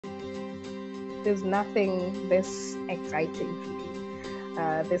there's nothing this exciting for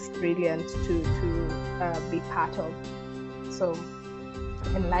me, this brilliant to be part of. So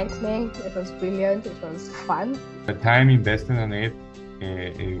enlightening, it was brilliant, it was fun. The time invested on it,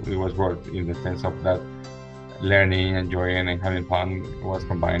 it was worth in the sense of that learning, enjoying, and having fun was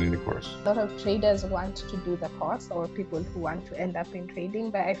combined in the course. A lot of traders want to do the course, or people who want to end up in trading,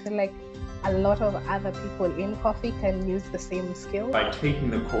 but I feel like a lot of other people in coffee can use the same skill. By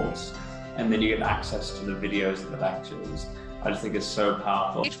taking the course and then you get access to the videos and the lectures, I just think it's so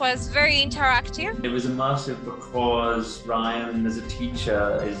powerful. It was very interactive. It was immersive because Ryan, as a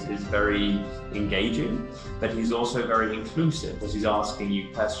teacher, is very engaging, but he's also very inclusive because he's asking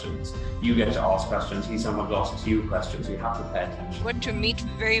you questions. You get to ask questions, he sometimes asks you questions, so you have to pay attention. Got to meet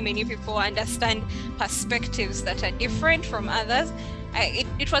very many people, understand perspectives that are different from others.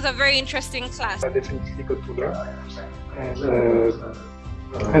 It was a very interesting class. I definitely got to learn.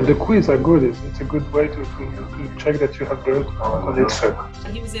 And the quiz are good. It's a good way to check that you have learned on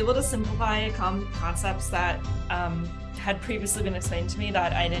it. He was able to simplify concepts that had previously been explained to me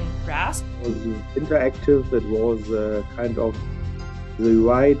that I didn't grasp. It was interactive. It was kind of the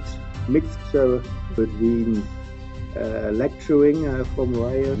right mixture between lecturing from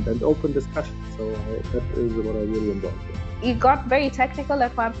Ryan and open discussion. So that is what I really enjoyed. He got very technical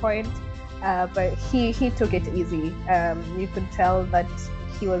at one point, but he took it easy. You could tell that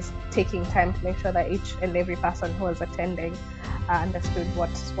he was taking time to make sure that each and every person who was attending understood what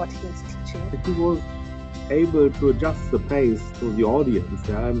he was teaching. He was able to adjust the pace to the audience,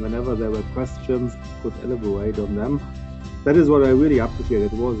 and whenever there were questions, he could elaborate on them. That is what I really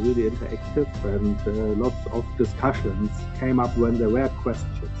appreciated. It was really interactive, and lots of discussions came up when there were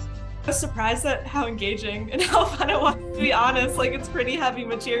questions. I was surprised at how engaging and how fun it was, to be honest. Like, it's pretty heavy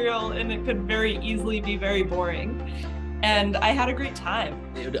material and it could very easily be very boring. And I had a great time.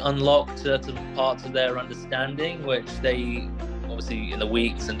 It would unlock certain parts of their understanding, which they, obviously in the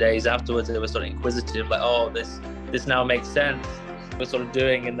weeks and days afterwards, they were sort of inquisitive, like, oh, this now makes sense. We're sort of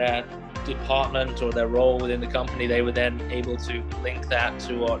doing in their department or their role within the company, they were then able to link that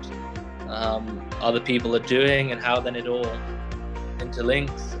to what other people are doing and how then it all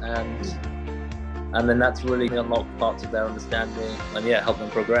interlinks, and then that's really unlocked parts of their understanding and help them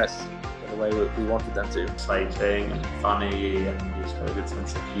progress in the way we wanted them to. Exciting and funny and just got a good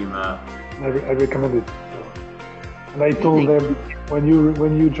sense of humour. I recommend it. And I told them when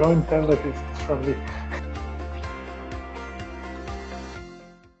you join, tell that it's from me.